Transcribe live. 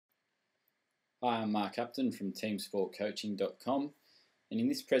Hi, I'm Mark Upton from teamsportcoaching.com, and in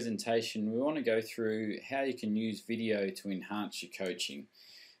this presentation we want to go through how you can use video to enhance your coaching.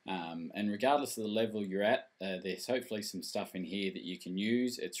 And regardless of the level you're at, there's hopefully some stuff in here that you can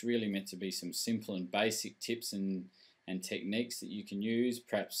use. It's really meant to be some simple and basic tips and techniques that you can use.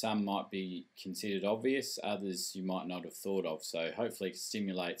 Perhaps some might be considered obvious, others you might not have thought of. So hopefully it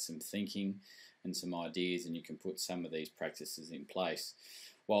stimulates some thinking and some ideas, and you can put some of these practices in place.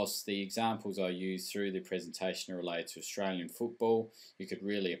 Whilst the examples I use through the presentation are related to Australian football, you could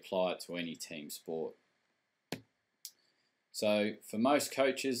really apply it to any team sport. So for most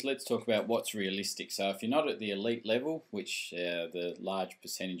coaches, let's talk about what's realistic. So if you're not at the elite level, which the large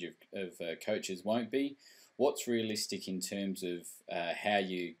percentage of coaches won't be, what's realistic in terms of how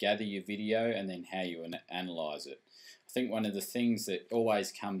you gather your video and then how you analyse it? I think one of the things that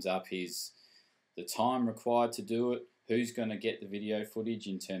always comes up is the time required to do it. Who's going to get the video footage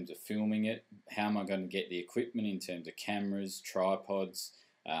in terms of filming it? How am I going to get the equipment in terms of cameras, tripods,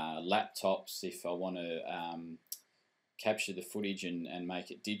 laptops if I want to capture the footage and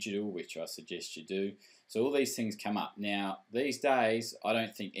make it digital, which I suggest you do. So all these things come up. Now, these days, I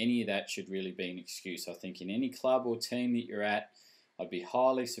don't think any of that should really be an excuse. I think in any club or team that you're at, I'd be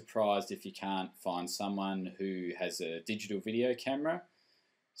highly surprised if you can't find someone who has a digital video camera,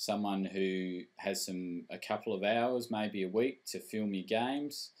 someone who has a couple of hours, maybe a week, to film your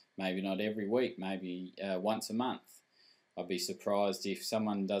games. Maybe not every week, maybe once a month. I'd be surprised if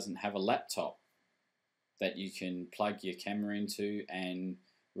someone doesn't have a laptop that you can plug your camera into and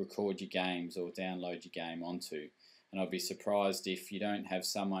record your games or download your game onto. And I'd be surprised if you don't have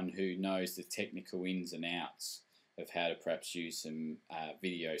someone who knows the technical ins and outs of how to perhaps use some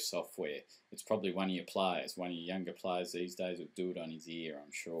video software. It's probably one of your players, one of your younger players these days will do it on his ear,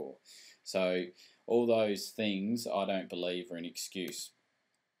 I'm sure. So all those things I don't believe are an excuse.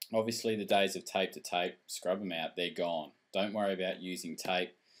 Obviously the days of tape to tape, scrub them out, they're gone. Don't worry about using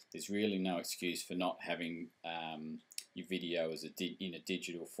tape. There's really no excuse for not having your video in a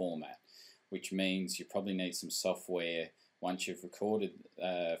digital format, which means you probably need some software once you've recorded,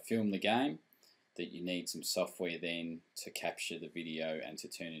 filmed the game, that you need some software then to capture the video and to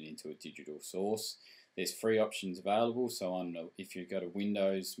turn it into a digital source. There's free options available, so if you've got a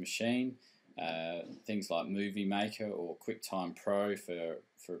Windows machine, things like Movie Maker or QuickTime Pro for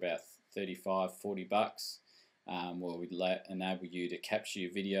about $35–40 will enable you to capture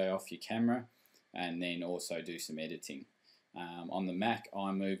your video off your camera and then also do some editing. On the Mac,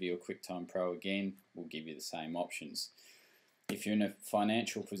 iMovie or QuickTime Pro again will give you the same options. If you're in a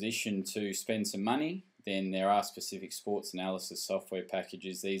financial position to spend some money, then there are specific sports analysis software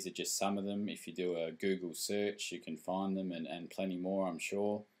packages. These are just some of them. If you do a Google search, you can find them and plenty more, I'm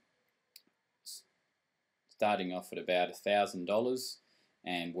sure. Starting off at about $1,000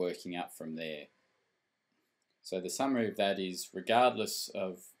 and working up from there. So the summary of that is, regardless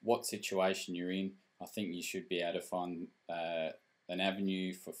of what situation you're in, I think you should be able to find an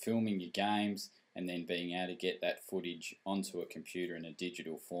avenue for filming your games and then being able to get that footage onto a computer in a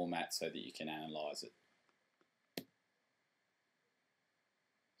digital format so that you can analyse it.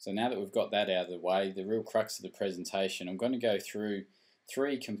 So now that we've got that out of the way, the real crux of the presentation, I'm going to go through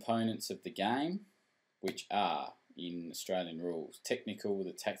 3 components of the game, which are, in Australian rules, technical,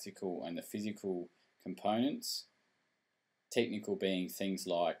 the tactical and the physical components. Technical being things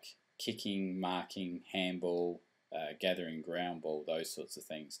like kicking, marking, handball, gathering ground ball, those sorts of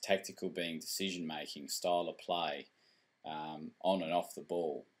things. Tactical being decision making, style of play, on and off the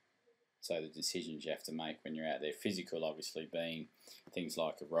ball. So the decisions you have to make when you're out there. Physical obviously being things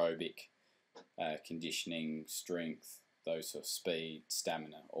like aerobic, conditioning, strength, those sort of speed,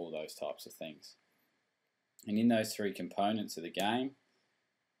 stamina, all those types of things. And in those 3 components of the game,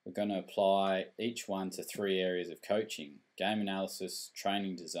 we're going to apply each one to 3 areas of coaching: game analysis,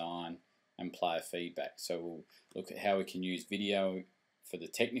 training design, and player feedback. So we'll look at how we can use video for the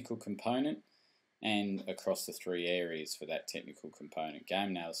technical component and across the 3 areas for that technical component: game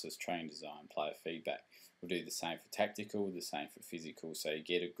analysis, training design, player feedback. We'll do the same for tactical, the same for physical, so you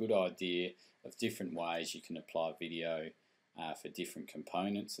get a good idea of different ways you can apply video for different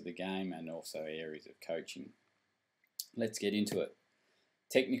components of the game and also areas of coaching. Let's get into it.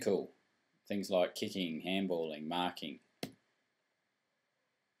 Technical, things like kicking, handballing, marking.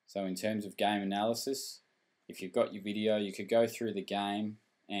 So in terms of game analysis, if you've got your video, you could go through the game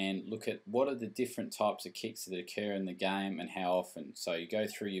and look at what are the different types of kicks that occur in the game and how often. So you go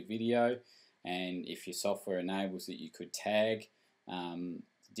through your video, and if your software enables it, you could tag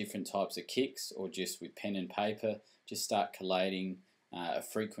different types of kicks, or just with pen and paper, just start collating a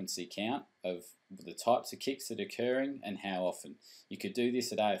frequency count of the types of kicks that are occurring and how often. You could do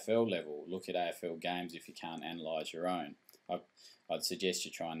this at AFL level. Look at AFL games if you can't analyse your own. I'd suggest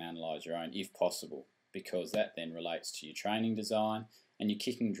you try and analyse your own if possible, because that then relates to your training design and your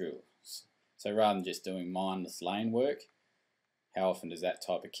kicking drills. So rather than just doing mindless lane work, how often does that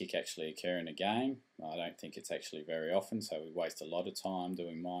type of kick actually occur in a game? I don't think it's actually very often, so we waste a lot of time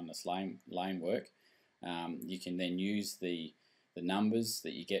doing mindless lane work. You can then use the numbers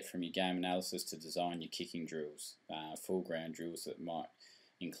that you get from your game analysis to design your kicking drills, full ground drills that might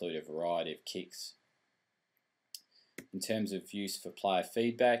include a variety of kicks. In terms of use for player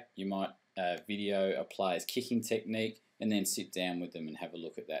feedback, you might video a player's kicking technique and then sit down with them and have a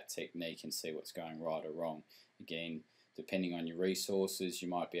look at that technique and see what's going right or wrong. Again, depending on your resources, you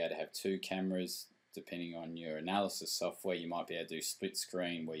might be able to have 2 cameras. Depending on your analysis software, you might be able to do split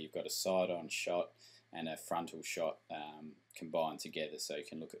screen where you've got a side-on shot and a frontal shot combined together, so you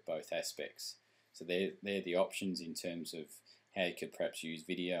can look at both aspects. So they're the options in terms of how you could perhaps use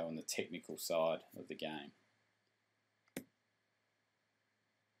video on the technical side of the game.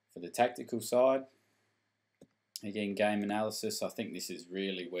 For the tactical side, again, game analysis, I think this is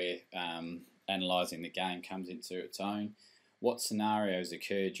really where analysing the game comes into its own. What scenarios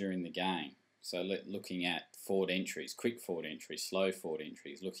occur during the game? So looking at forward entries, quick forward entries, slow forward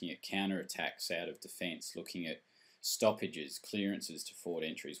entries, looking at counter-attacks out of defence, looking at stoppages, clearances to forward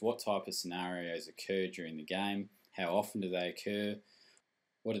entries. What type of scenarios occur during the game? How often do they occur?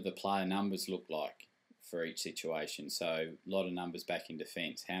 What do the player numbers look like for each situation? So a lot of numbers back in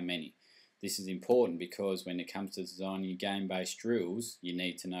defence. How many? This is important because when it comes to designing your game-based drills, you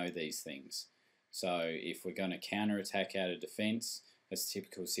need to know these things. So if we're going to counter-attack out of defence, a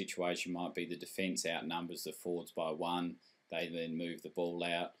typical situation might be the defence outnumbers the forwards by 1. They then move the ball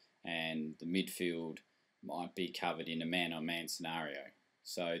out and the midfield might be covered in a man-on-man scenario.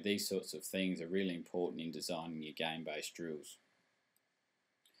 So these sorts of things are really important in designing your game-based drills.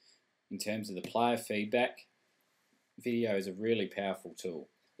 In terms of the player feedback, video is a really powerful tool.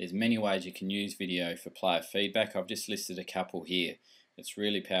 There's many ways you can use video for player feedback. I've just listed a couple here. It's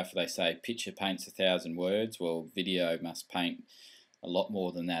really powerful. They say picture paints 1,000 words. Well, video must paint a lot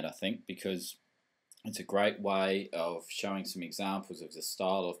more than that, I think, because it's a great way of showing some examples of the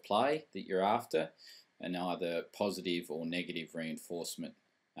style of play that you're after and either positive or negative reinforcement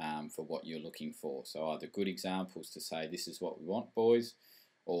for what you're looking for. So either good examples to say this is what we want, boys,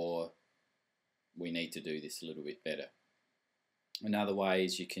 or we need to do this a little bit better. Another way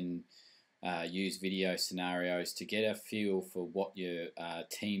is you can use video scenarios to get a feel for what your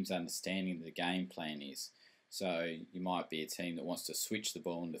team's understanding of the game plan is. So you might be a team that wants to switch the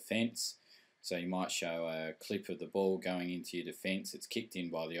ball in defence. So you might show a clip of the ball going into your defence. It's kicked in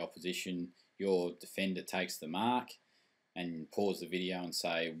by the opposition. Your defender takes the mark and pause the video and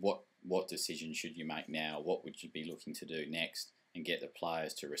say, what decision should you make now? What would you be looking to do next? And get the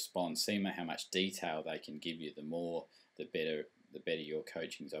players to respond. See how much detail they can give you. The better your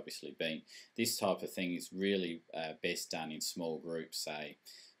coaching's obviously been. This type of thing is really best done in small groups, say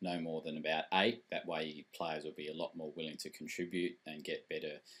no more than about 8. That way players will be a lot more willing to contribute and get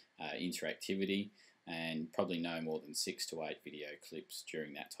better interactivity, and probably no more than 6 to 8 video clips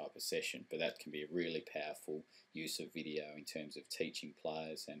during that type of session. But that can be a really powerful use of video in terms of teaching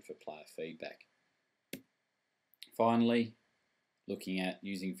players and for player feedback. Finally, looking at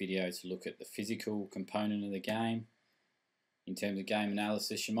using video to look at the physical component of the game. In terms of game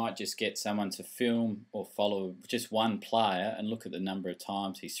analysis, you might just get someone to film or follow just one player and look at the number of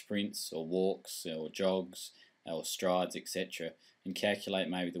times he sprints or walks or jogs or strides, etc., and calculate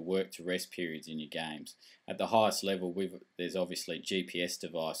maybe the work to rest periods in your games. At the highest level, there's obviously GPS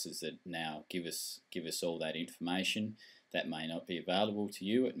devices that now give us all that information. That may not be available to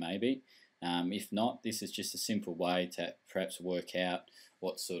you, it may be. If not, this is just a simple way to perhaps work out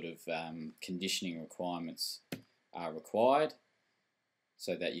what sort of conditioning requirements are required,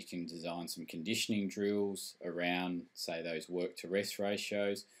 so that you can design some conditioning drills around, say, those work to rest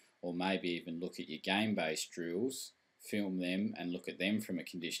ratios, or maybe even look at your game-based drills, film them and look at them from a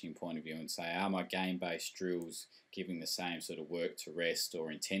conditioning point of view and say, are my game-based drills giving the same sort of work to rest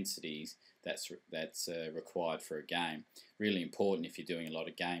or intensities that's required for a game? Really important if you're doing a lot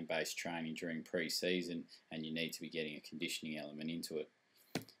of game-based training during pre-season and you need to be getting a conditioning element into it.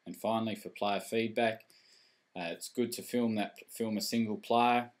 And finally, for player feedback, it's good to film a single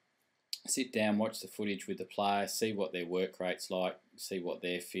player, sit down, watch the footage with the player, see what their work rate's like, see what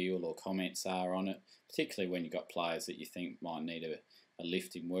their feel or comments are on it, particularly when you've got players that you think might need a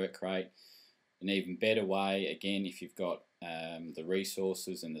lift in work rate. An even better way, again, if you've got the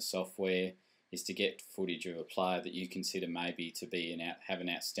resources and the software, is to get footage of a player that you consider maybe to be have an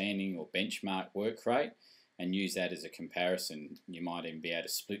outstanding or benchmark work rate, and use that as a comparison. You might even be able to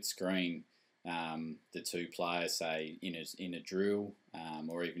split screen the two players, say in a drill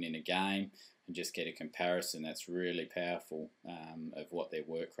or even in a game, and just get a comparison. That's really powerful of what their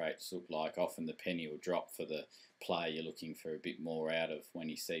work rates look like. Often the penny will drop for the player you're looking for a bit more out of when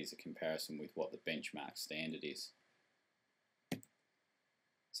he sees a comparison with what the benchmark standard is.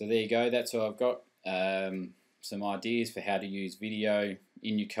 So there you go, that's all I've got. Some ideas for how to use video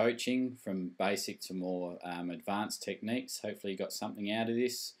in your coaching, from basic to more advanced techniques. Hopefully you got something out of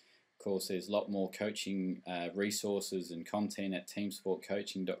this. Of course, there's a lot more coaching resources and content at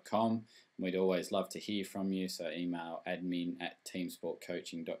teamsportcoaching.com. We'd always love to hear from you, so email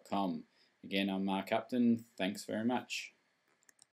admin@teamsportcoaching.com. Again, I'm Mark Upton. Thanks very much.